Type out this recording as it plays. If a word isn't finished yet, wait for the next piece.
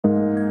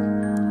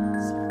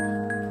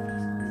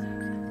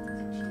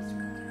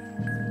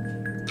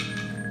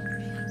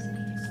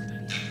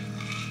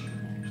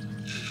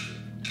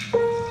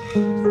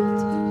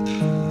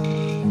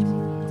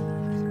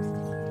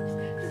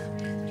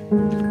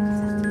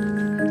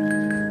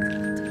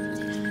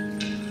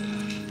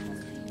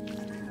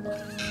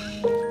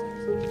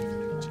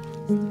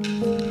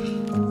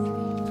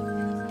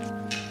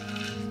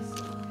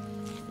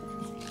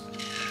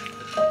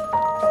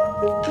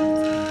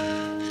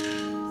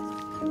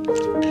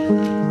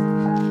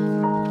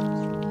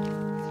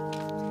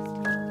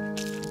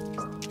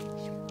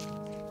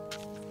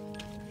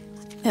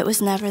It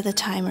was never the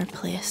time or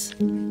place.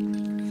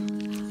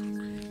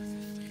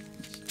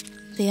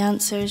 The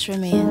answers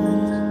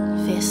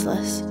remain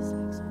faceless.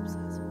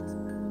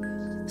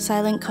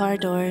 Silent car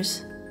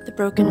doors, the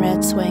broken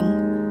red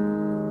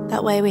swing,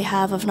 that way we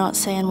have of not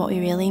saying what we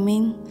really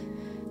mean.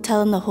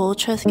 Telling the whole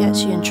truth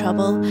gets you in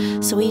trouble,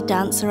 so we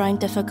dance around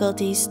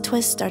difficulties,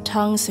 twist our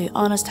tongues through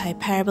honest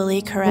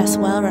hyperbole, caress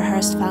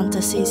well-rehearsed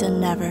fantasies, and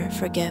never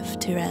forgive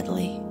too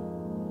readily.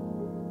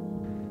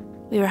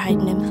 We were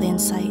hiding in plain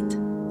sight,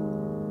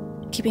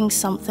 keeping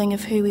something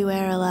of who we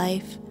were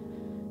alive,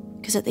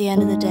 because at the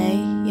end of the day,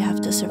 you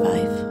have to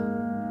survive.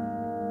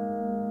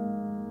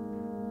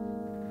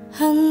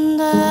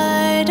 And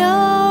I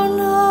don't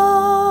know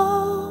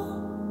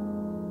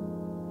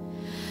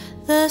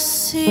the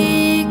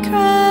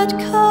secret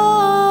codes.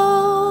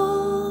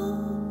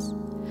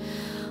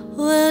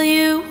 Will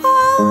you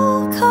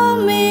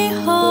welcome me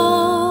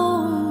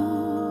home?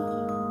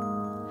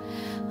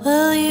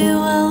 Will you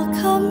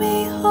welcome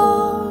me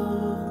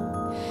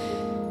home?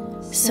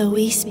 So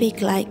we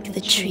speak like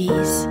the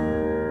trees,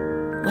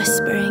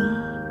 whispering,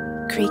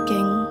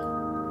 creaking,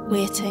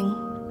 waiting.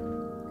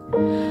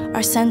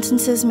 Our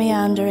sentences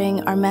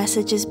meandering, our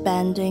messages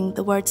bending,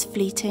 the words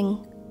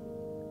fleeting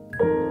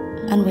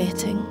and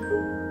waiting.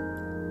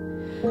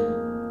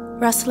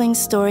 Rustling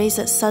stories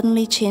that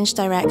suddenly change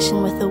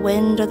direction with the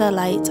wind or the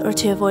light, or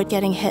to avoid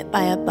getting hit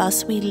by a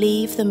bus, we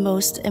leave the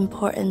most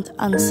important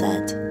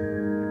unsaid.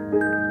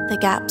 The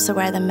gaps are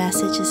where the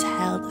message is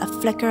held, a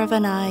flicker of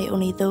an eye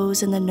only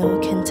those in the know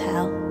can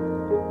tell.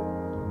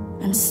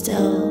 And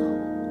still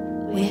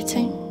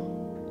waiting.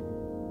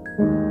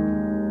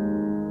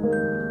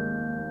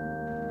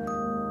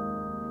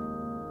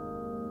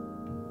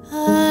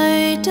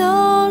 I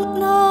don't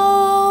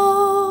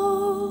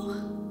know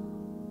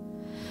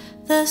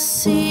the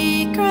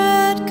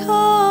secret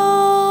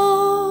codes.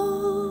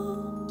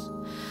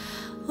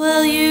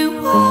 Will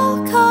you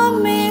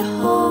welcome me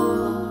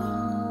home?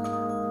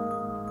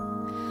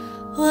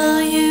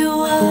 Will you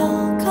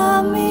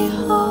welcome me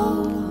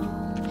home?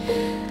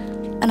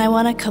 And I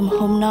want to come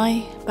home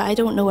now, but I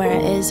don't know where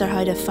it is or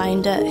how to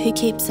find it. Who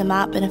keeps the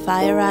map, and if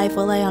I arrive,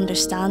 will I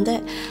understand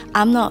it?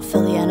 I'm not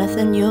fully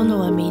anything, you'll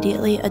know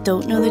immediately. I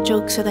don't know the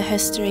jokes or the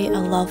history. I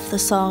love the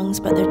songs,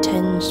 but they're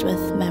tinged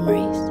with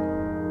memories.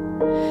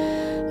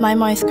 My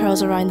mouth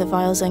curls around the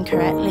vowels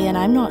incorrectly, and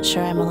I'm not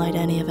sure I'm allowed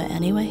any of it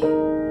anyway.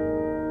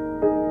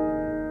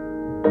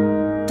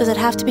 Does it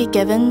have to be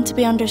given to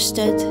be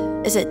understood?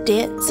 Is it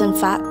dates and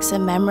facts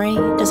and memory?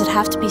 Does it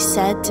have to be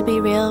said to be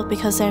real?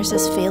 Because there's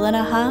this feeling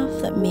I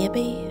have that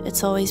maybe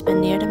it's always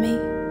been near to me.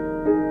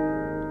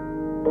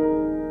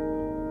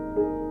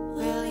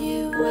 Will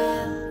you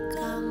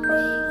welcome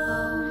me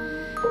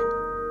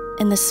home?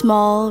 In the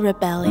small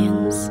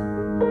rebellions,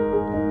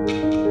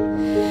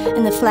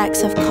 in the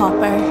flecks of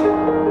copper,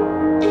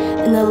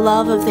 in the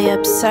love of the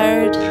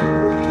absurd,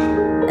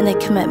 in the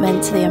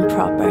commitment to the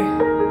improper,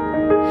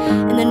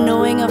 in the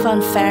knowing of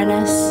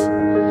unfairness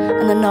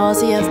and the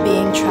nausea of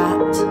being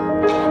trapped,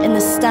 in the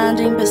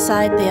standing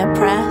beside the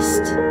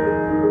oppressed,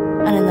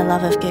 and in the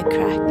love of good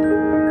crack.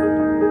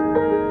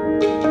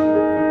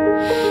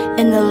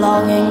 In the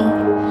longing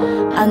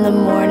and the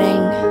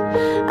mourning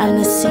and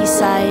the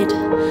seaside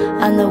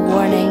and the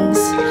warnings,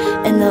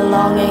 in the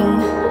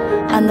longing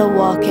and the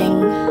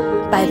walking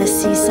by the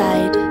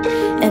seaside,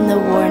 in the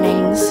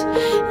warnings,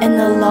 in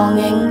the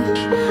longing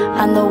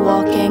and the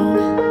walking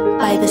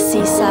by the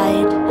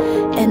seaside,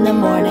 in the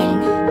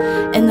morning,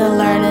 in the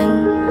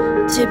learning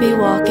to be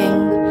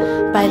walking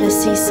by the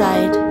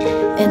seaside,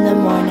 in the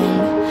morning.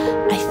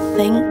 I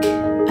think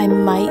I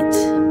might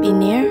be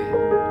near.